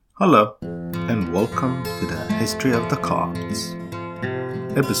Hello, and welcome to the History of the Copts,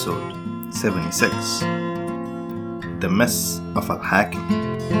 Episode 76, The Mess of Hakim.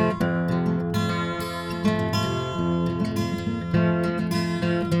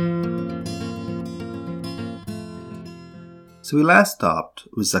 So we last stopped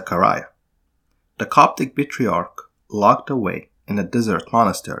with Zechariah, the Coptic patriarch locked away in a desert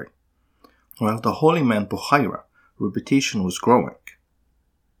monastery, while the holy man Bukhayra's reputation was growing.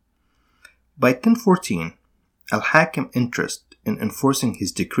 By 1014, Al-Hakim's interest in enforcing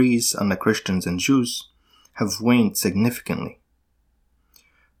his decrees on the Christians and Jews have waned significantly.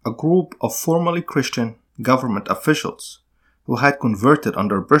 A group of formerly Christian government officials who had converted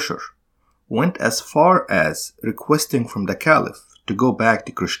under pressure went as far as requesting from the Caliph to go back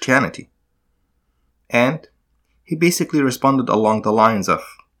to Christianity. And he basically responded along the lines of,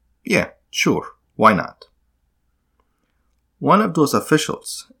 yeah, sure, why not? One of those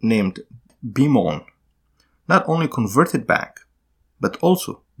officials, named Bimon, not only converted back, but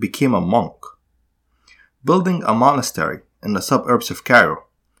also became a monk, building a monastery in the suburbs of Cairo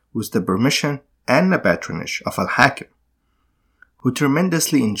with the permission and the patronage of Al-Hakim, who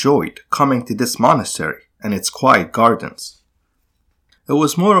tremendously enjoyed coming to this monastery and its quiet gardens. It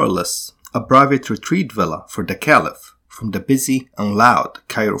was more or less a private retreat villa for the Caliph from the busy and loud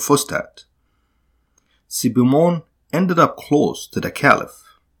Cairo Fustat. Bimon ended up close to the Caliph,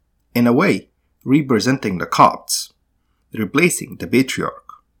 in a way representing the Copts, replacing the patriarch.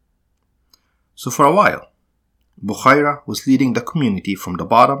 So for a while, Bukhayra was leading the community from the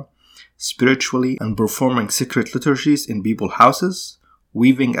bottom, spiritually and performing secret liturgies in people's houses,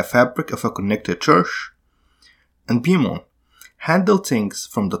 weaving a fabric of a connected church, and Bimon handled things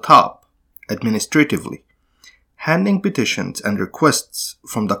from the top, administratively, handing petitions and requests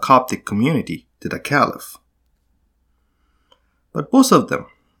from the Coptic community to the Caliph. But both of them,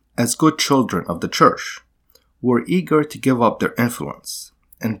 as good children of the church, were eager to give up their influence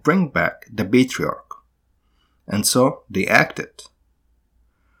and bring back the patriarch, and so they acted.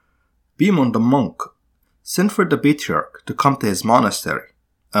 Bimon the monk sent for the patriarch to come to his monastery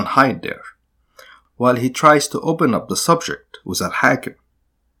and hide there, while he tries to open up the subject with Al-Hakim.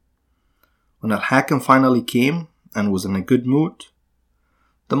 When Al-Hakim finally came and was in a good mood,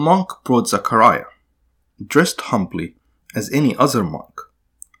 the monk brought Zechariah, dressed humbly as any other monk,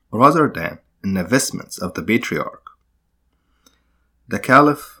 rather than in the vestments of the patriarch. The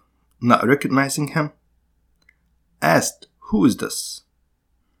Caliph, not recognizing him, asked, "Who is this?"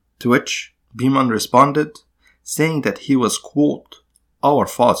 To which Bimon responded, saying that he was, quote, "our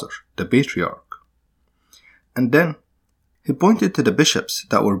father, the patriarch." And then he pointed to the bishops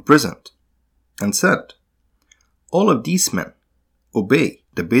that were present and said, "All of these men obey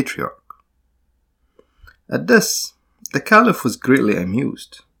the patriarch." At this, the Caliph was greatly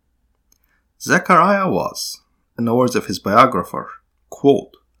amused. Zechariah was, in the words of his biographer,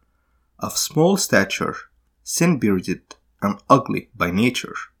 quote, "of small stature, sin-bearded, and ugly by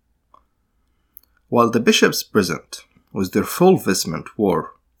nature." While the bishops present, with their full vestment,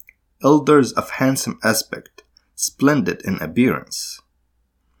 were elders of handsome aspect, splendid in appearance.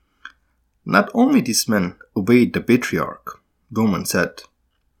 Not only these men obeyed the patriarch, Bowman said,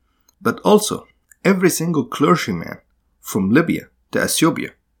 but also every single clergyman from Libya to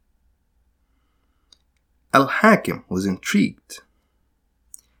Ethiopia. Al-Hakim was intrigued.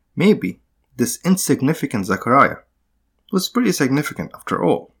 Maybe this insignificant Zechariah was pretty significant after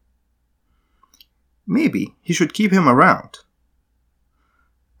all. Maybe he should keep him around.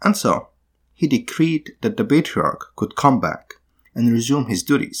 And so, he decreed that the patriarch could come back and resume his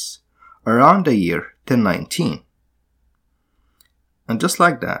duties around the year 1019. And just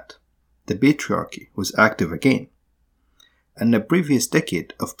like that, the patriarchy was active again, and the previous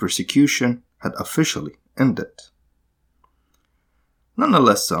decade of persecution had officially ended.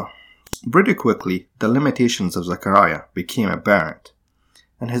 Nonetheless, pretty quickly the limitations of Zechariah became apparent,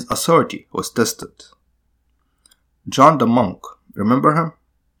 and his authority was tested. John the monk, remember him?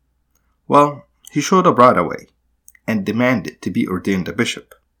 Well, he showed up right away and demanded to be ordained a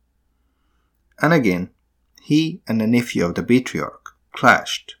bishop. And again, he and the nephew of the patriarch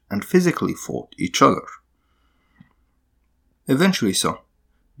clashed and physically fought each other. Eventually,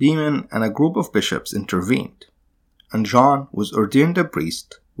 Bimon and a group of bishops intervened, and John was ordained a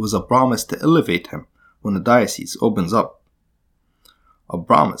priest with a promise to elevate him when the diocese opens up. A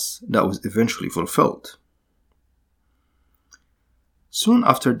promise that was eventually fulfilled. Soon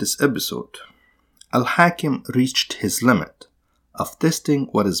after this episode, Al-Hakim reached his limit of testing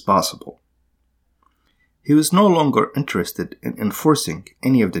what is possible. He was no longer interested in enforcing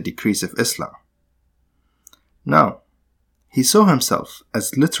any of the decrees of Islam. Now, He saw himself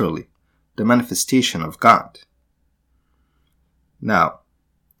as literally the manifestation of God. Now,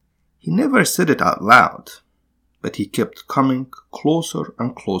 he never said it out loud, but he kept coming closer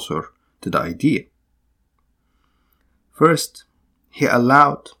and closer to the idea. First, he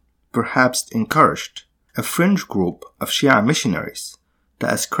allowed, perhaps encouraged, a fringe group of Shia missionaries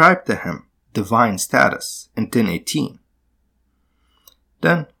to ascribe to him divine status in 1018.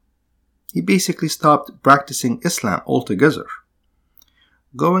 Then, he basically stopped practicing Islam altogether,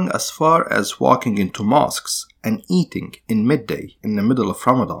 going as far as walking into mosques and eating in midday in the middle of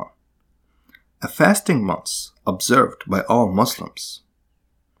Ramadan, a fasting month observed by all Muslims.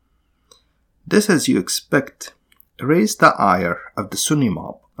 This, as you expect, raised the ire of the Sunni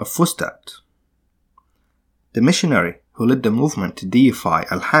mob of Fustat. The missionary who led the movement to deify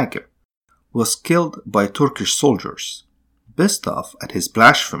Al-Hakim was killed by Turkish soldiers, pissed off at his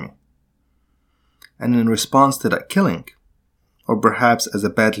blasphemy. And in response to that killing, or perhaps as a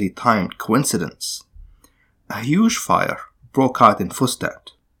badly timed coincidence, a huge fire broke out in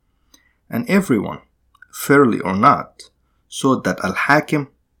Fustat, and everyone, fairly or not, saw that Al-Hakim,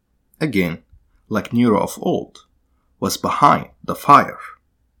 again, like Nero of old, was behind the fire.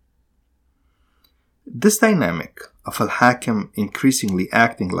 This dynamic of Al-Hakim increasingly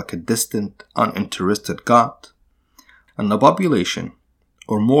acting like a distant, uninterested god, and the population,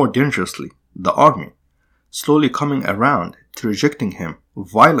 or more dangerously, the army, slowly coming around to rejecting him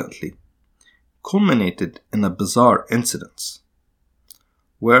violently, culminated in a bizarre incident,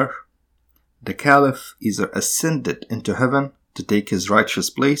 where the caliph either ascended into heaven to take his righteous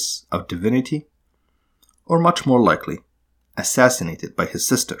place of divinity, or much more likely, assassinated by his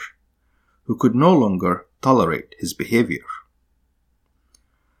sister, who could no longer tolerate his behavior.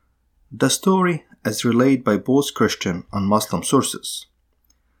 The story, as relayed by both Christian and Muslim sources,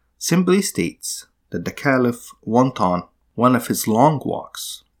 simply states that the caliph went on one of his long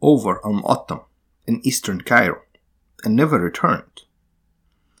walks over Al-Mu'attam in eastern Cairo and never returned.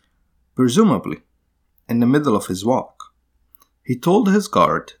 Presumably, in the middle of his walk, he told his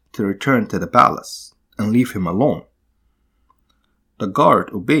guard to return to the palace and leave him alone. The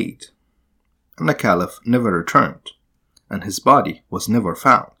guard obeyed, and the caliph never returned, and his body was never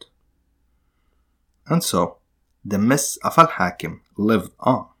found. And so, the myth of Al-Hakim lived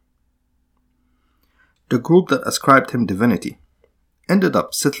on. The group that ascribed him divinity ended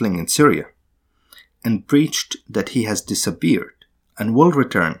up settling in Syria and preached that he has disappeared and will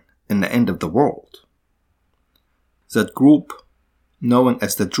return in the end of the world. That group, known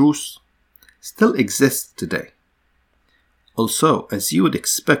as the Druze, still exists today. Also, as you would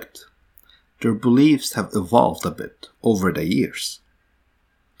expect, their beliefs have evolved a bit over the years.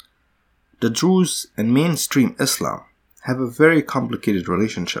 The Druze and mainstream Islam have a very complicated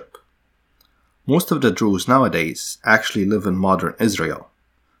relationship. Most of the Druze nowadays actually live in modern Israel,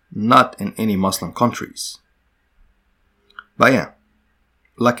 not in any Muslim countries. But yeah,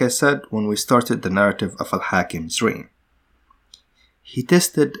 like I said when we started the narrative of Al-Hakim's reign, he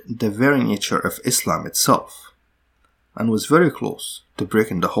tested the very nature of Islam itself and was very close to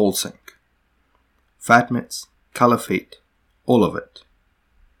breaking the whole thing. Fatimids, Caliphate, all of it.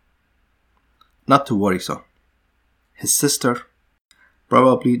 Not to worry, son. His sister,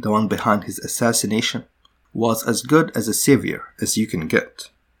 probably the one behind his assassination, was as good as a savior as you can get.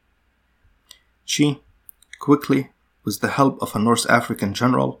 She, quickly, with the help of a North African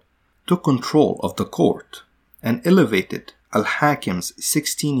general, took control of the court and elevated Al-Hakim's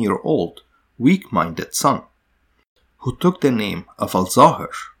 16-year-old, weak-minded son, who took the name of Al-Zahir.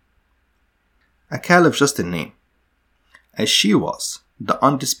 A caliph just a name, as she was the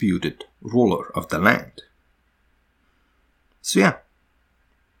undisputed ruler of the land. So yeah,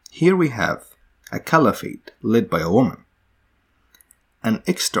 here we have a caliphate led by a woman, an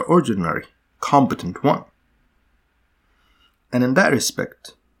extraordinary, competent one. And in that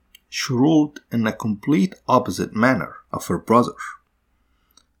respect, she ruled in a complete opposite manner of her brother,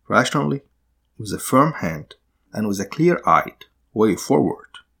 rationally, with a firm hand, and with a clear-eyed way forward.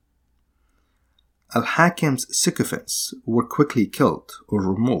 Al-Hakim's sycophants were quickly killed or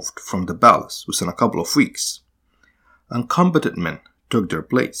removed from the palace within a couple of weeks, and competent men took their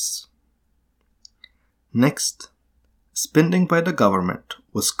place. Next, spending by the government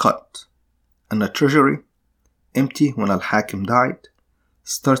was cut, and the treasury, empty when Al-Hakim died,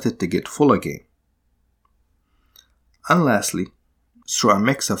 started to get full again. And lastly, through a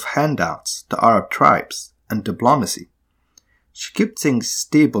mix of handouts to Arab tribes and diplomacy, she kept things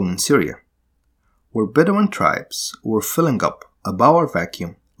stable in Syria, where Bedouin tribes were filling up a power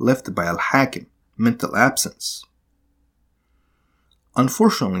vacuum left by Al-Hakim mental absence.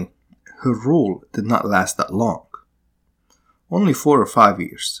 Unfortunately, her rule did not last that long. only 4 or 5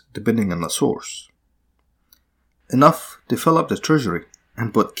 years, depending on the source. Enough to fill up the treasury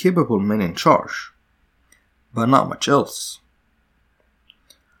and put capable men in charge, but not much else.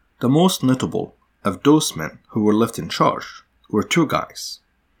 The most notable of those men who were left in charge were 2 guys,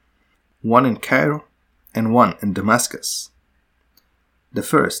 one in Cairo and one in Damascus. The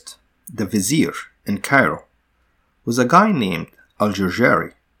first, the vizier in Cairo, was a guy named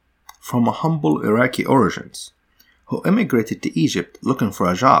Al-Jurjari from a humble Iraqi origins who immigrated to Egypt looking for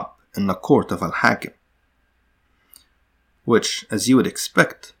a job in the court of Al-Hakim, which, as you would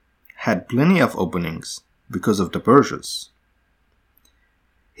expect, had plenty of openings because of the Persians.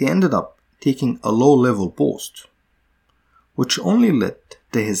 He ended up taking a low-level post, which only led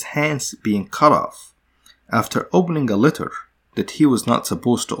to his hands being cut off after opening a letter that he was not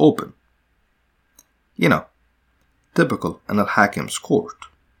supposed to open. You know, typical in Al-Hakim's court.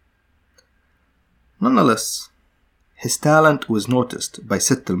 Nonetheless, his talent was noticed by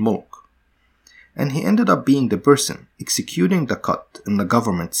Sitt al-Mulk, and he ended up being the person executing the cut in the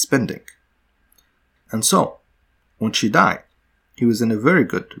government spending. And so, when she died, he was in a very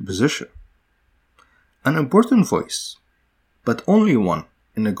good position. An important voice, but only one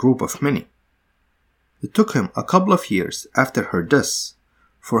in a group of many. It took him a couple of years after her death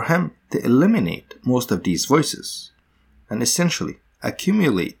for him to eliminate most of these voices and essentially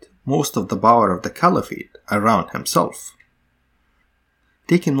accumulate most of the power of the caliphate around himself.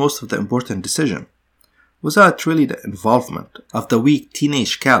 Taking most of the important decision without really the involvement of the weak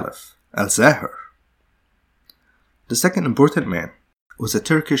teenage caliph Al-Zahir. The second important man was a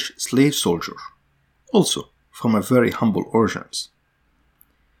Turkish slave soldier, also from a very humble origins.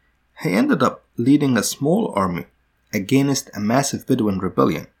 He ended up leading a small army against a massive Bedouin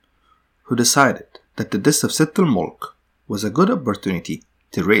rebellion who decided that the death of Sitt al-Mulk was a good opportunity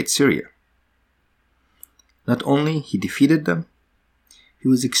to raid Syria. Not only he defeated them, he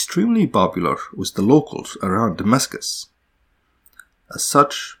was extremely popular with the locals around Damascus. As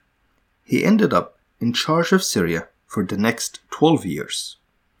such, he ended up in charge of Syria for the next 12 years,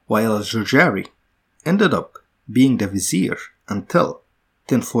 while Al-Jurjari ended up being the vizier until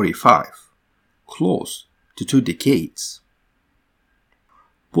 1045, close to 2 decades.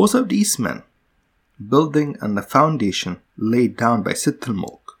 Both of these men, building on the foundation laid down by Sitt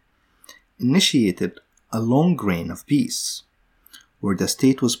al-Mulk, initiated a long reign of peace, where the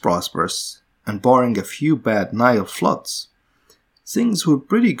state was prosperous, and barring a few bad Nile floods, things were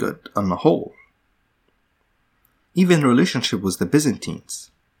pretty good on the whole. Even relationship with the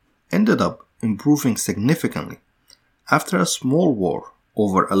Byzantines ended up improving significantly after a small war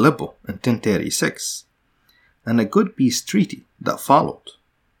over Aleppo in 1036, and a good peace treaty that followed.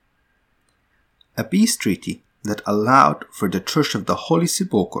 A peace treaty that allowed for the Church of the Holy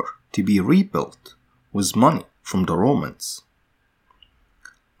Sepulchre to be rebuilt with money from the Romans.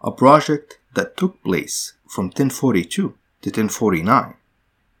 A project that took place from 1042 to 1049.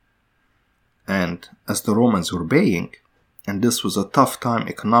 And as the Romans were paying, and this was a tough time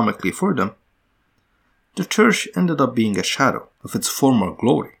economically for them, the church ended up being a shadow of its former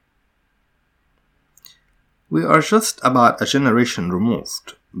glory. We are just about a generation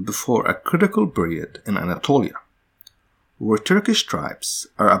removed before a critical period in Anatolia, where Turkish tribes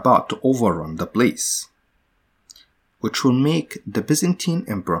are about to overrun the place, which will make the Byzantine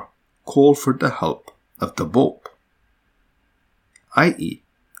emperor call for the help of the Pope, i.e.,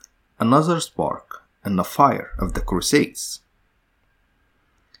 another spark in the fire of the Crusades.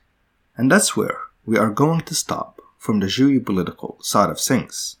 And that's where we are going to stop from the geopolitical side of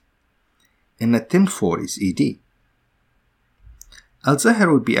things, in the 1040s AD.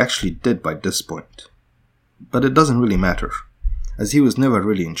 Al-Zahir would be actually dead by this point, but it doesn't really matter, as he was never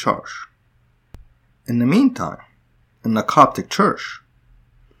really in charge. In the meantime, in the Coptic Church,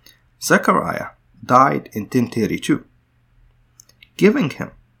 Zechariah died in 1032, giving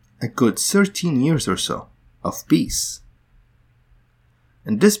him a good 13 years or so of peace.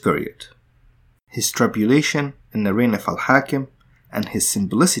 In this period, his tribulation in the reign of Al-Hakim and his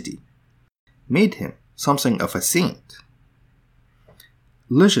simplicity made him something of a saint.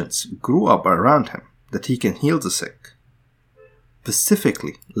 Legends grew up around him that he can heal the sick,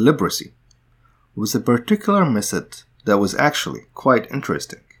 specifically leprosy, with a particular method that was actually quite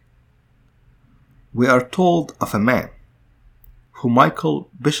interesting. We are told of a man who Michael,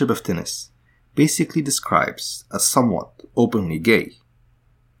 Bishop of Tennis, basically describes as somewhat openly gay,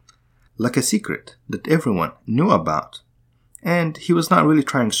 like a secret that everyone knew about, and he was not really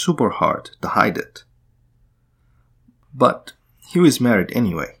trying super hard to hide it. But he was married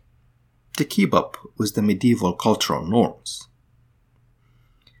anyway, to keep up with the medieval cultural norms.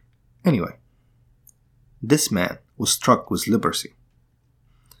 Anyway, this man was struck with leprosy.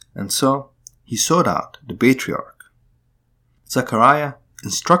 And so he sought out the patriarch. Zechariah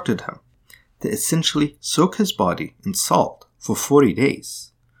instructed him to essentially soak his body in salt for 40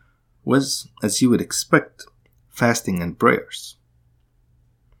 days, with, as you would expect, fasting and prayers.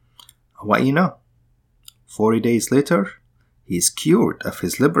 What you know, 40 days later, he is cured of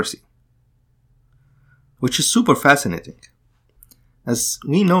his leprosy. Which is super fascinating, as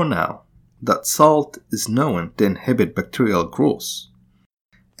we know now that salt is known to inhibit bacterial growth.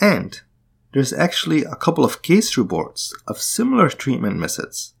 And there's actually a couple of case reports of similar treatment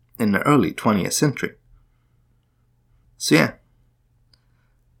methods in the early 20th century. So yeah,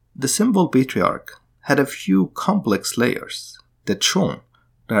 the symbol patriarch had a few complex layers that shone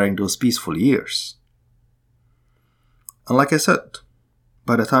during those peaceful years. And like I said,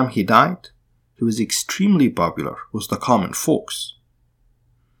 by the time he died, he was extremely popular with the common folks.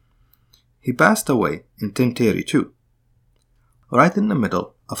 He passed away in 1032, right in the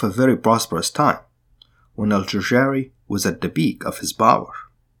middle of a very prosperous time, when Al-Jurjari was at the peak of his power.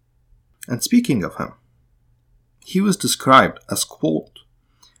 And speaking of him, he was described as, quote,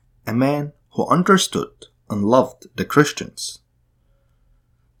 a man who understood and loved the Christians.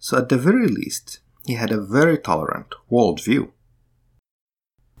 So at the very least, he had a very tolerant worldview.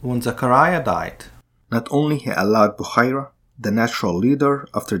 When Zechariah died, not only he allowed Bukhaira, the natural leader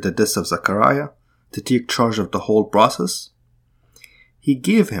after the death of Zechariah, to take charge of the whole process, he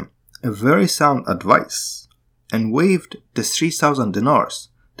gave him a very sound advice and waived the 3,000 dinars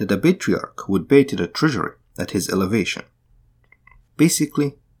that the patriarch would pay to the treasury at his elevation.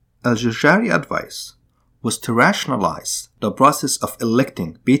 Basically, Al-Jurjari advice was to rationalize the process of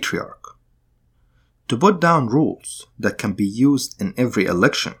electing patriarch, to put down rules that can be used in every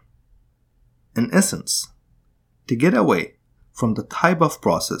election. In essence, to get away from the type of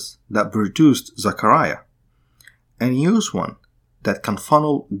process that produced Zechariah and use one that can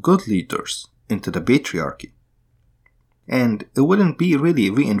funnel good leaders into the patriarchy. And it wouldn't be really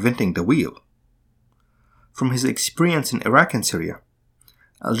reinventing the wheel. From his experience in Iraq and Syria,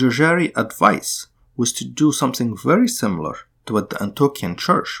 Al-Jurjari advice was to do something very similar to what the Antiochian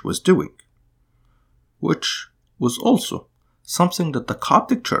Church was doing, which was also something that the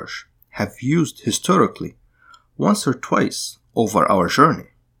Coptic Church have used historically once or twice over our journey.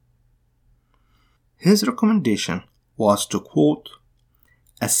 His recommendation was to, quote,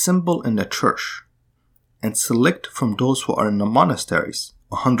 assemble in the church and select from those who are in the monasteries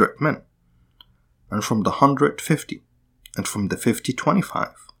 100 men, and from the 100 50, and from the 50 25,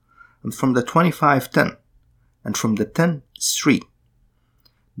 and from the 25 10, and from the 10 3.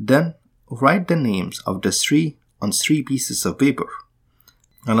 Then write the names of the 3 on 3 pieces of paper,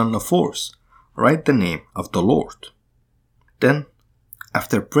 and on the 4th write the name of the Lord. Then,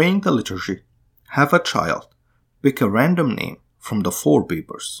 after praying the liturgy, have a child pick a random name from the 4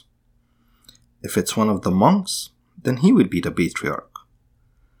 papers. If it's one of the monks, then he will be the patriarch.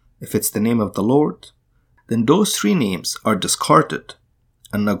 If it's the name of the Lord, then those 3 names are discarded,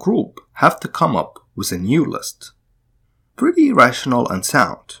 and the group have to come up with a new list. Pretty rational and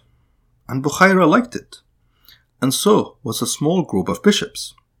sound, and Bukhaira liked it, and so was a small group of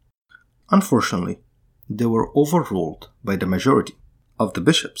bishops. Unfortunately, they were overruled by the majority of the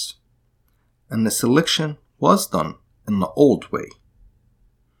bishops, and the selection was done in the old way.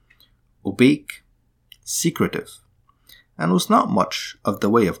 Opaque, secretive, and was not much of the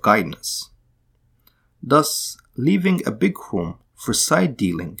way of guidance, thus leaving a big room for side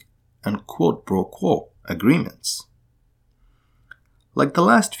dealing and quid pro quo agreements. Like the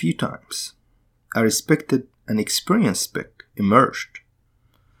last few times, a respected and experienced Spec emerged,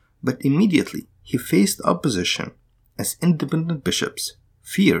 but immediately he faced opposition as independent bishops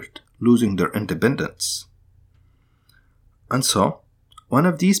feared losing their independence. And so, one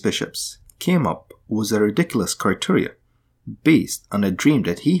of these bishops came up with a ridiculous criteria based on a dream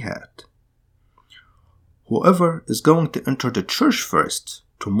that he had. Whoever is going to enter the church first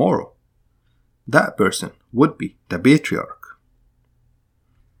tomorrow, that person would be the patriarch.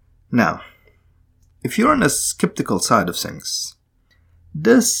 Now, if you're on the skeptical side of things,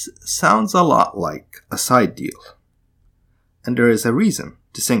 this sounds a lot like a side deal, and there is a reason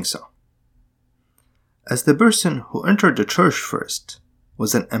to think so. As the person who entered the church first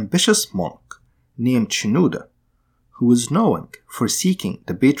was an ambitious monk named Shenouda, who was known for seeking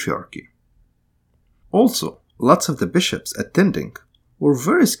the patriarchy. Also, lots of the bishops attending were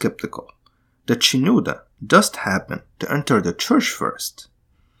very skeptical that Shenouda just happened to enter the church first,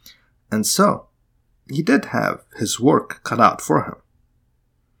 and so he did have his work cut out for him.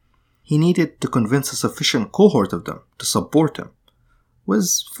 He needed to convince a sufficient cohort of them to support him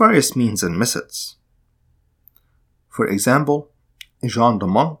with various means and methods. For example, John the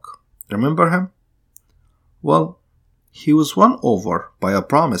monk, remember him? Well, he was won over by a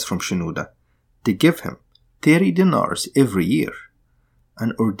promise from Shenouda to give him 30 dinars every year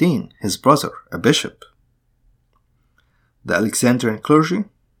and ordain his brother a bishop. The Alexandrian clergy?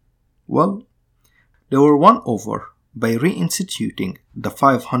 Well, they were won over by reinstituting the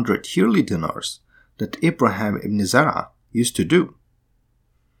 500 yearly dinars that Abraham ibn Zara used to do.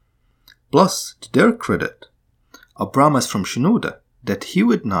 Plus, to their credit, a promise from Shenouda that he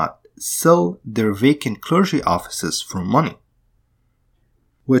would not sell their vacant clergy offices for money,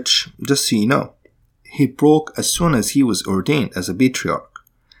 which, just so you know, he broke as soon as he was ordained as a patriarch,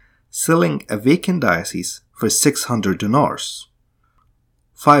 selling a vacant diocese for 600 dinars,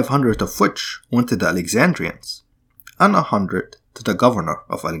 500 of which went to the Alexandrians, and 100 to the governor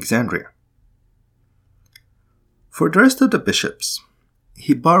of Alexandria. For the rest of the bishops,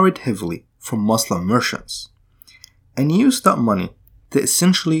 he borrowed heavily from Muslim merchants, and used that money to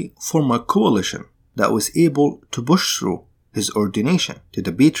essentially form a coalition that was able to push through his ordination to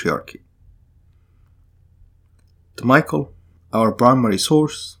the patriarchy. To Michael, our primary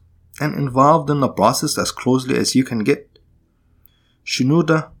source, and involved in the process as closely as you can get,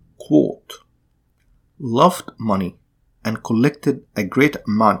 Shenouda, quote, loved money and collected a great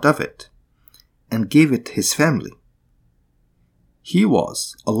amount of it and gave it to his family. He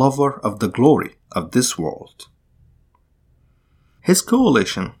was a lover of the glory of this world. His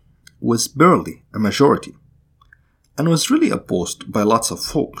coalition was barely a majority and was really opposed by lots of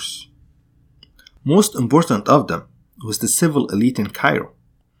folks. Most important of them was the civil elite in Cairo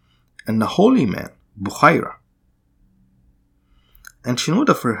and the holy man Bukhaira. And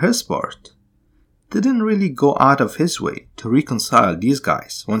Shenouda, for his part, didn't really go out of his way to reconcile these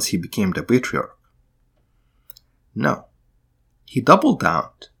guys once he became the patriarch. No, he doubled down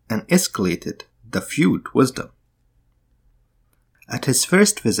and escalated the feud with them. At his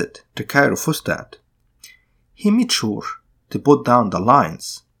first visit to Cairo Fustat, he made sure to put down the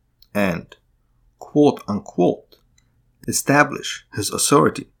lines and, quote-unquote, establish his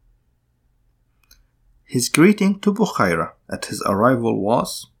authority. His greeting to Bukhaira at his arrival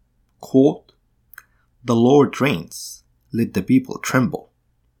was, quote, "The Lord reigns, let the people tremble."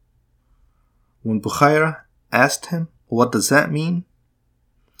 When Bukhaira asked him, "What does that mean?"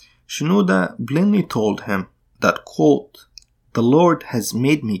 Shenouda blandly told him that, quote, "The Lord has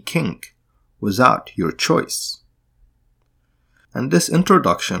made me king without your choice." And this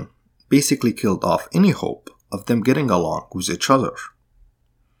introduction basically killed off any hope of them getting along with each other.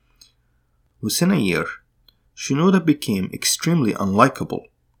 Within a year, Shenouda became extremely unlikable,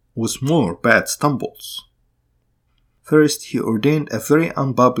 with more bad stumbles. First, he ordained a very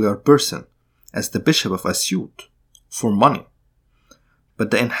unpopular person as the bishop of Asyut for money,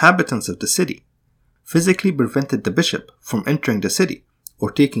 but the inhabitants of the city physically prevented the bishop from entering the city or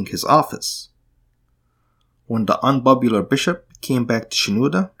taking his office. When the unpopular bishop came back to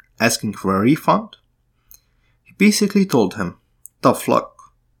Shenouda asking for a refund, he basically told him, "Tough luck."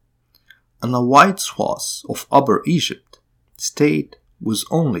 And a wide swath of Upper Egypt stayed with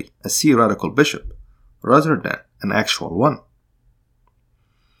only a theoretical bishop rather than an actual one.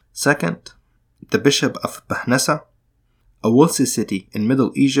 Second, the bishop of Bahnasa, a wealthy city in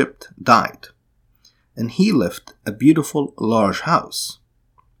Middle Egypt, died, and he left a beautiful large house.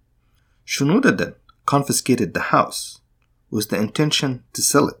 Shenouda then confiscated the house with the intention to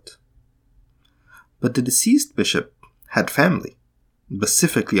sell it. But the deceased bishop had family,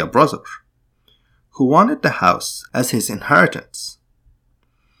 specifically a brother, who wanted the house as his inheritance.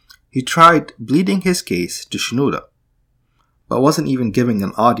 He tried pleading his case to Shenouda, but wasn't even given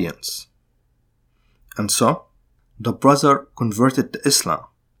an audience. And so, the brother converted to Islam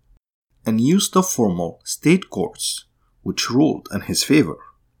and used the formal state courts, which ruled in his favor.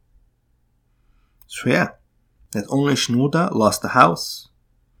 So yeah, not only Shenouda lost the house,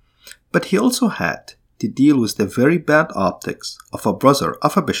 but he also had to deal with the very bad optics of a brother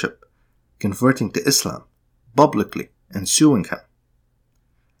of a bishop converting to Islam publicly and suing him.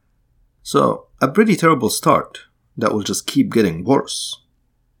 So, a pretty terrible start that will just keep getting worse.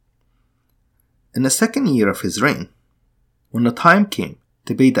 In the second year of his reign, when the time came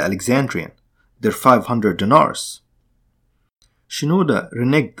to pay the Alexandrian their 500 dinars, Shenouda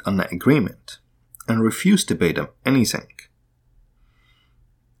reneged on the agreement and refused to pay them anything.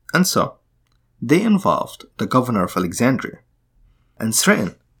 And so, they involved the governor of Alexandria and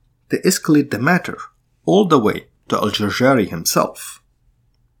threatened to escalate the matter all the way to Al-Jarjari himself.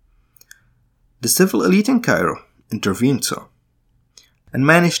 The civil elite in Cairo intervened so, and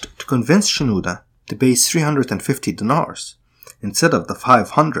managed to convince Shenouda to pay 350 dinars instead of the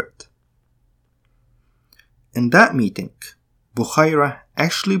 500. In that meeting, Bukhaira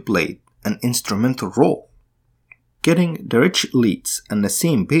actually played an instrumental role, getting the rich elites on the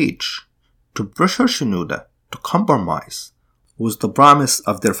same page to pressure Shenouda to compromise with the promise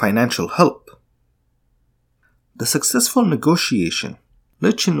of their financial help. The successful negotiation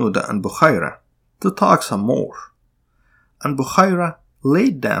led Shenouda and Bukhaira to talk some more, and Bukhaira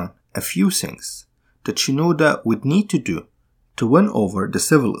laid down a few things that Shenouda would need to do to win over the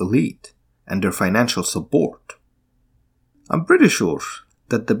civil elite and their financial support. I'm pretty sure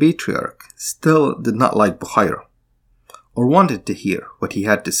that the patriarch still did not like Bukhaira or wanted to hear what he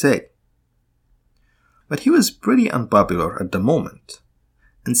had to say. But he was pretty unpopular at the moment,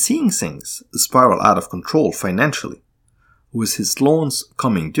 and seeing things spiral out of control financially, with his loans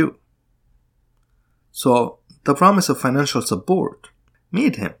coming due. So the promise of financial support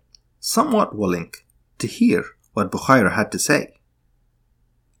made him somewhat willing to hear what Bukhaira had to say.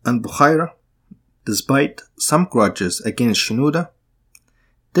 And Bukhaira, despite some grudges against Shenouda,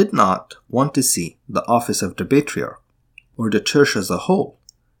 did not want to see the office of the patriarch or the church as a whole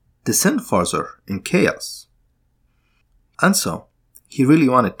descend further in chaos. And so, he really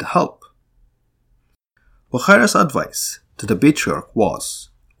wanted to help. Bukhaira's advice to the patriarch was,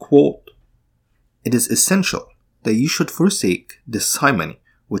 quote, "It is essential that you should forsake this simony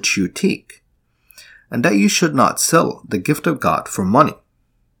which you take, and that you should not sell the gift of God for money."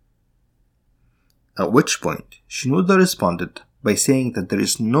 At which point, Shenouda responded by saying that there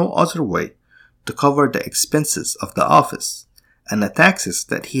is no other way to cover the expenses of the office and the taxes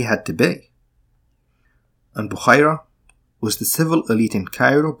that he had to pay. And Bukhaira, with the civil elite in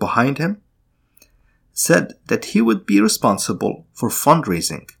Cairo behind him, said that he would be responsible for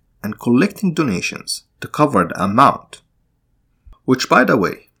fundraising and collecting donations to cover the amount, which, by the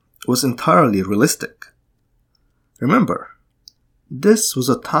way, was entirely realistic. Remember, this was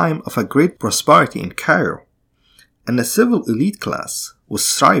a time of a great prosperity in Cairo, and the civil elite class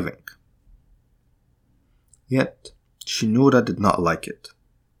was thriving. Yet, Shenouda did not like it.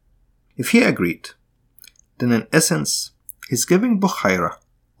 If he agreed, then in essence, he's giving Bukhaira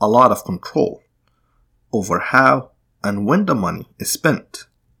a lot of control over how and when the money is spent.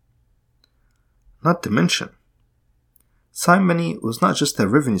 Not to mention, simony was not just a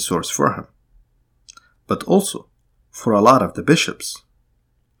revenue source for him, but also for a lot of the bishops.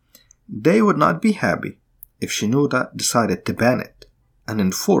 They would not be happy if Shenouda decided to ban it and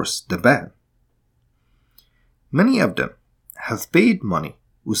enforce the ban. Many of them have paid money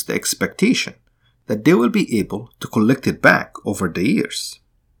with the expectation that they will be able to collect it back over the years.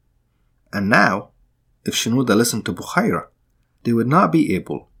 And now, if Shenouda listened to Bukhaira, they would not be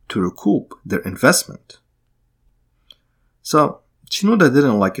able to recoup their investment. So, Shenouda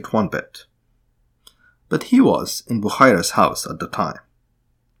didn't like it one bit. But he was in Bukhaira's house at the time.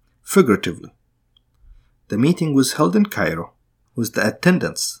 Figuratively, the meeting was held in Cairo with the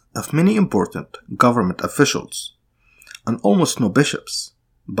attendance of many important government officials and almost no bishops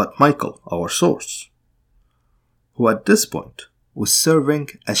but Michael, our source, who at this point was serving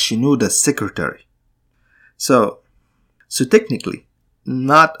as Shenouda's secretary. So technically,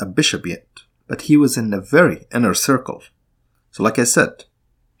 not a bishop yet, but he was in the very inner circle. So like I said,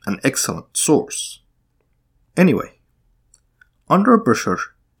 an excellent source. Anyway, under pressure,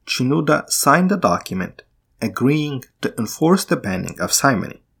 Shenouda signed a document agreeing to enforce the banning of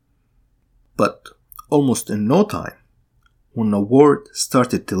simony. But almost in no time, when the word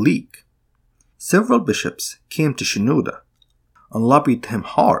started to leak, several bishops came to Shenouda and lobbied him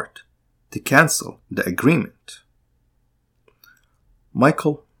hard to cancel the agreement.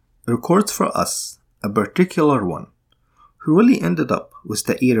 Michael records for us a particular one who really ended up with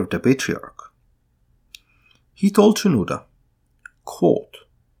the ear of the patriarch. He told Shenouda, quote,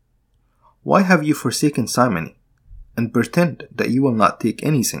 "Why have you forsaken simony, and pretend that you will not take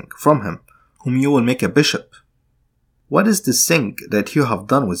anything from him whom you will make a bishop? What is this thing that you have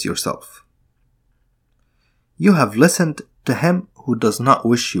done with yourself? You have listened to him who does not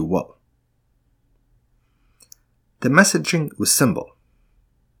wish you well." The messaging was simple.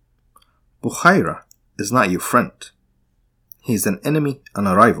 Bukhaira is not your friend. He is an enemy and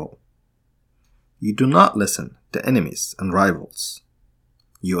a rival. You do not listen to enemies and rivals.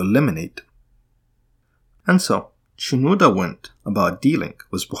 You eliminate. And so, Shenouda went about dealing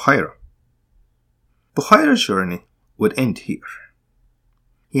with Bukhaira. Bukhaira's journey would end here.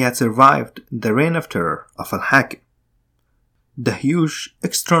 He had survived the reign of terror of Hakim, the huge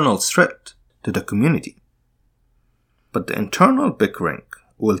external threat to the community. But the internal bickering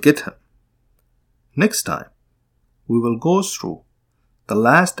will get him. Next time, we will go through the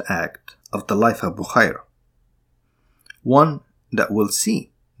last act of the life of Bukhaira, one that will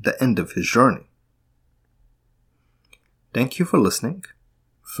see the end of his journey. Thank you for listening.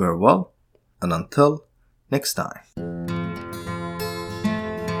 Farewell, and until next time.